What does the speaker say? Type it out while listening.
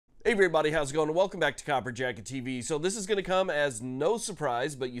Hey everybody, how's it going? Welcome back to Copper Jacket TV. So this is going to come as no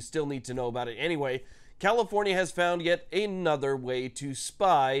surprise, but you still need to know about it anyway. California has found yet another way to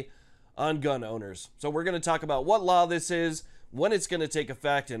spy on gun owners. So we're going to talk about what law this is, when it's going to take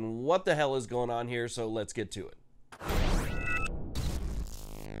effect, and what the hell is going on here. So let's get to it.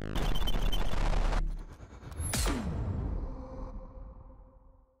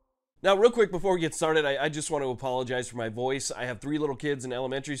 Now, real quick before we get started, I just want to apologize for my voice. I have 3 little kids in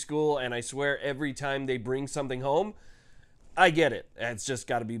elementary school, and I swear every time they bring something home, I get it. It's just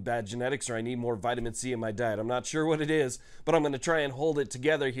got to be bad genetics, or I need more vitamin C in my diet. I'm not sure what it is, but I'm going to try and hold it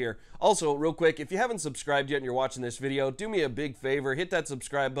together here. Also, real quick, if you haven't subscribed yet and you're watching this video, do me a big favor. Hit that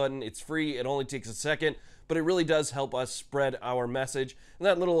subscribe button. It's free. It only takes a second, but it really does help us spread our message. And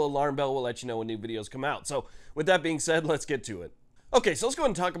that little alarm bell will let you know when new videos come out. So with that being said, let's get to it. Okay, so let's go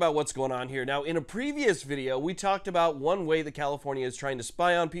ahead and talk about what's going on here. Now, in a previous video, we talked about one way that California is trying to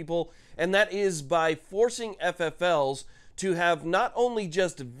spy on people, and that is by forcing FFLs to have not only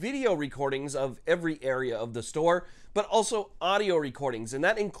just video recordings of every area of the store, but also audio recordings, and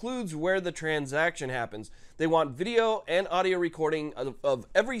that includes where the transaction happens. They want video and audio recording of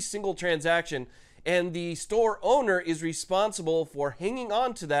every single transaction, and the store owner is responsible for hanging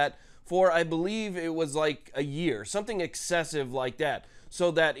on to that for, I believe it was like a year, something excessive like that, so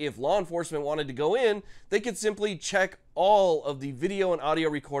that if law enforcement wanted to go in, they could simply check all of the video and audio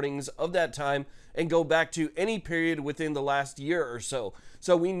recordings of that time and go back to any period within the last year or so.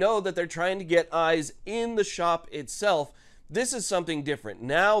 So we know that they're trying to get eyes in the shop itself. This is something different.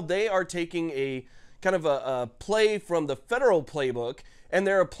 Now they are taking a kind of a play from the federal playbook, and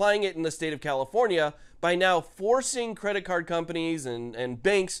they're applying it in the state of California by now forcing credit card companies and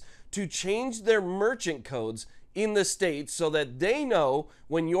banks to change their merchant codes in the state so that they know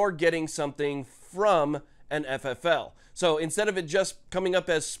when you're getting something from an FFL. So instead of it just coming up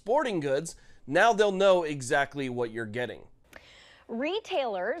as sporting goods, now they'll know exactly what you're getting.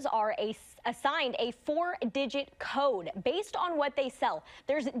 Retailers are assigned a 4-digit code based on what they sell.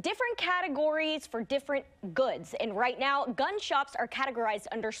 There's different categories for different goods, and right now gun shops are categorized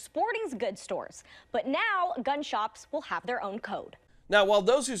under sporting goods stores, but now gun shops will have their own code. Now, while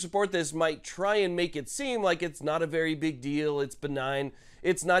those who support this might try and make it seem like it's not a very big deal, it's benign,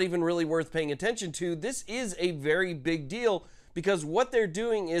 it's not even really worth paying attention to, this is a very big deal, because what they're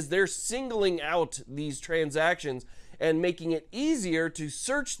doing is they're singling out these transactions and making it easier to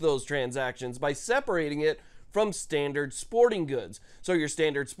search those transactions by separating it from standard sporting goods. So your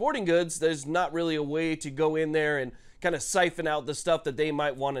standard sporting goods, there's not really a way to go in there and kind of siphon out the stuff that they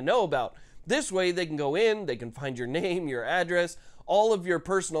might want to know about. This way they can go in, they can find your name, your address, all of your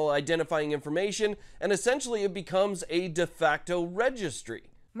personal identifying information, and essentially it becomes a de facto registry.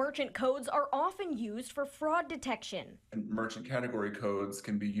 Merchant codes are often used for fraud detection. And merchant category codes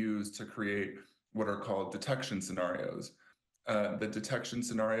can be used to create what are called detection scenarios. The detection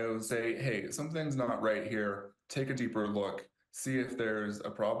scenarios say, hey, something's not right here, take a deeper look, see if there's a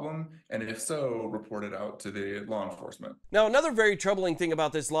problem, and if so, report it out to the law enforcement. Now, another very troubling thing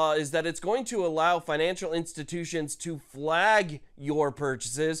about this law is that it's going to allow financial institutions to flag your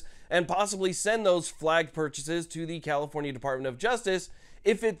purchases and possibly send those flagged purchases to the California Department of Justice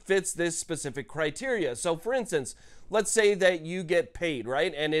if it fits this specific criteria. So for instance, let's say that you get paid,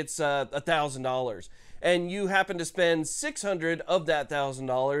 right? And it's $1,000. And you happen to spend $600 of that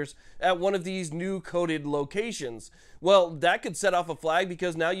 $1,000 at one of these new coded locations. Well, that could set off a flag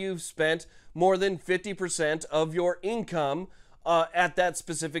because now you've spent more than 50% of your income at that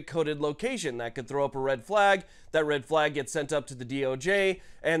specific coded location. That could throw up a red flag. That red flag gets sent up to the DOJ,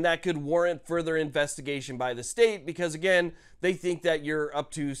 and that could warrant further investigation by the state because, again, they think that you're up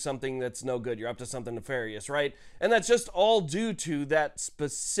to something that's no good. You're up to something nefarious, right? And that's just all due to that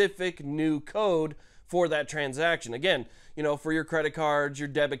specific new code for that transaction. Again, you know, for your credit cards, your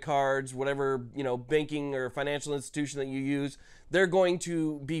debit cards, whatever, you know, banking or financial institution that you use, they're going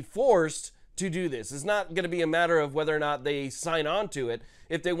to be forced to do this. It's not going to be a matter of whether or not they sign on to it.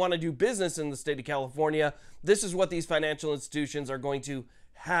 If they want to do business in the state of California, this is what these financial institutions are going to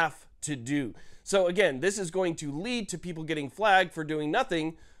have to do. So again, this is going to lead to people getting flagged for doing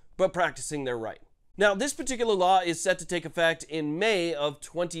nothing but practicing their right. Now, this particular law is set to take effect in May of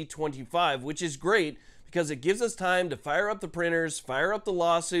 2025, which is great because it gives us time to fire up the printers, fire up the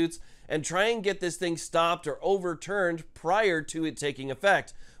lawsuits, and try and get this thing stopped or overturned prior to it taking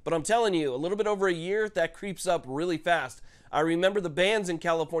effect. But I'm telling you, a little bit over a year, that creeps up really fast. I remember the bans in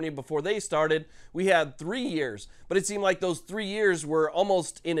California before they started, we had 3 years, but it seemed like those 3 years were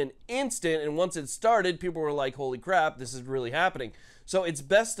almost in an instant, and once it started, people were like, holy crap, this is really happening. So it's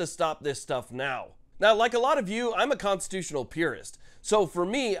best to stop this stuff now. Now, like a lot of you, I'm a constitutional purist. So for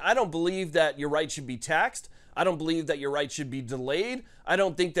me, I don't believe that your rights should be taxed. I don't believe that your rights should be delayed. I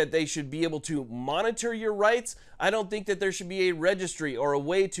don't think that they should be able to monitor your rights. I don't think that there should be a registry or a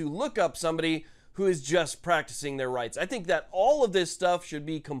way to look up somebody who is just practicing their rights. I think that all of this stuff should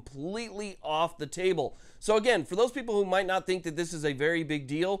be completely off the table. So again, for those people who might not think that this is a very big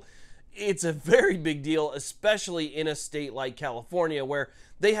deal, it's a very big deal, especially in a state like California, where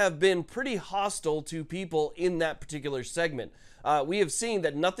they have been pretty hostile to people in that particular segment. We have seen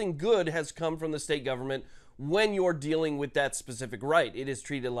that nothing good has come from the state government when you're dealing with that specific right. It is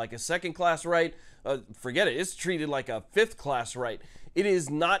treated like a second-class right. Forget it, it's treated like a fifth-class right. It is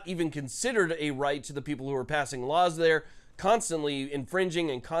not even considered a right to the people who are passing laws there, constantly infringing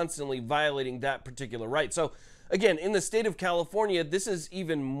and constantly violating that particular right. So again, in the state of California, this is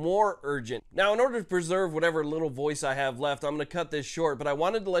even more urgent. Now, in order to preserve whatever little voice I have left, I'm going to cut this short, but I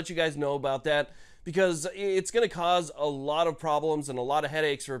wanted to let you guys know about that because it's going to cause a lot of problems and a lot of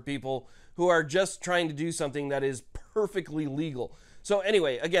headaches for people who are just trying to do something that is perfectly legal. So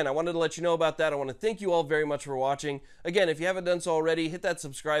anyway, again, I wanted to let you know about that. I want to thank you all very much for watching. Again, if you haven't done so already, hit that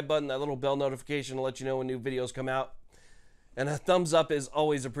subscribe button, that little bell notification to let you know when new videos come out. And a thumbs up is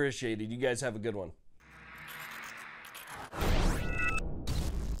always appreciated. You guys have a good one.